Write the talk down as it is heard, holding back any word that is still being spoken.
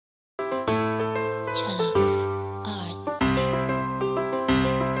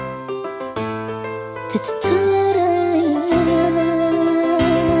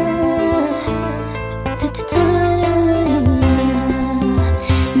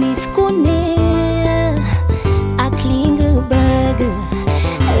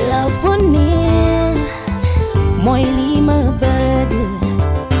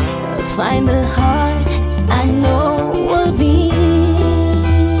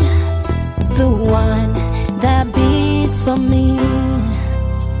just for me.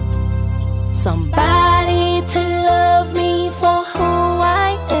 Somebody to love me for who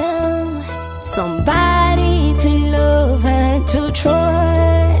I am. Somebody to love and to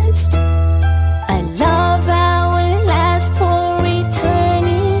trust. A love that will last for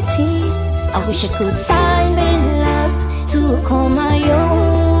eternity. I wish I could find a love to call my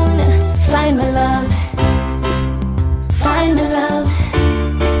own. Find my love. Find my love.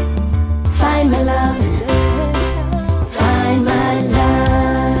 Find my love. Find my love.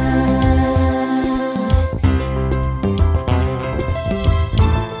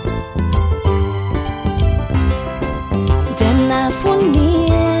 Demna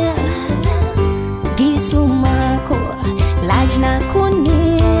funia gisumako lajna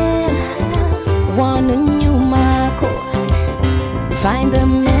kunia wana nyumako. Find the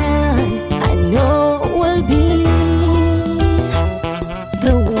man I know will be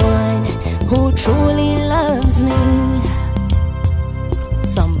the one who truly loves me.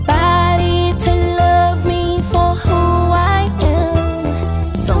 Somebody to love me for who I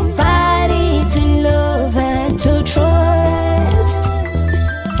am. Somebody to love and to trust.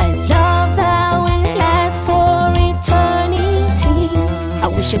 A love that will last for eternity. I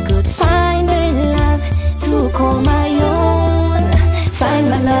wish I could find a love to call my own. Find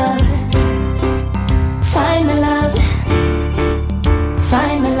my love. Find my love.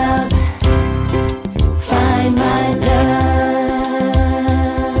 Find my love. Find my love.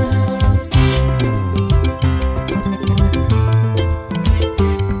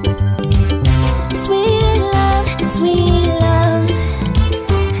 Sweet love, sweet love.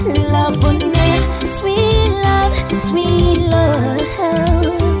 Love for Nekh. Sweet love, sweet love.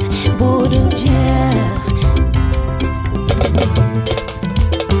 Bodo Jeff.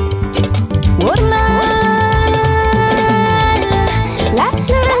 What love, like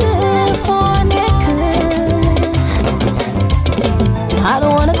love for Nekh. I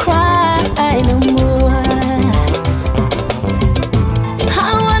don't wanna cry no more. I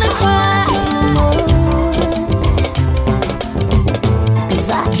wanna cry no more. 'Cause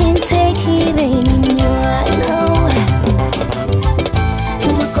I can't take it anymore. I know.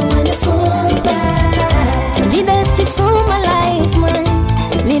 Leaders to suma life man.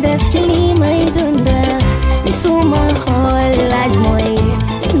 Leaders to leave my dunda. Ni suma whole life moy.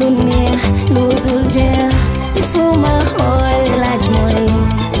 Lunia ludulja. Ni suma whole life moy.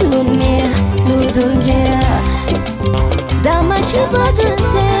 Lunia ludulja. Dama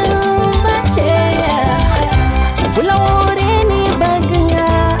chibadulja bacheya. Bula wore ni baganga.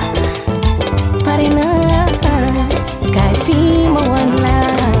 Parina kai fi mawana.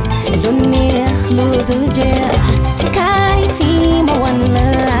 Lunia ludulja. Kai fi mawana.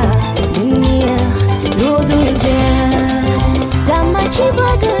 Lunia ludulja. Dama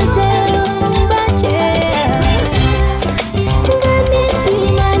chibadulja.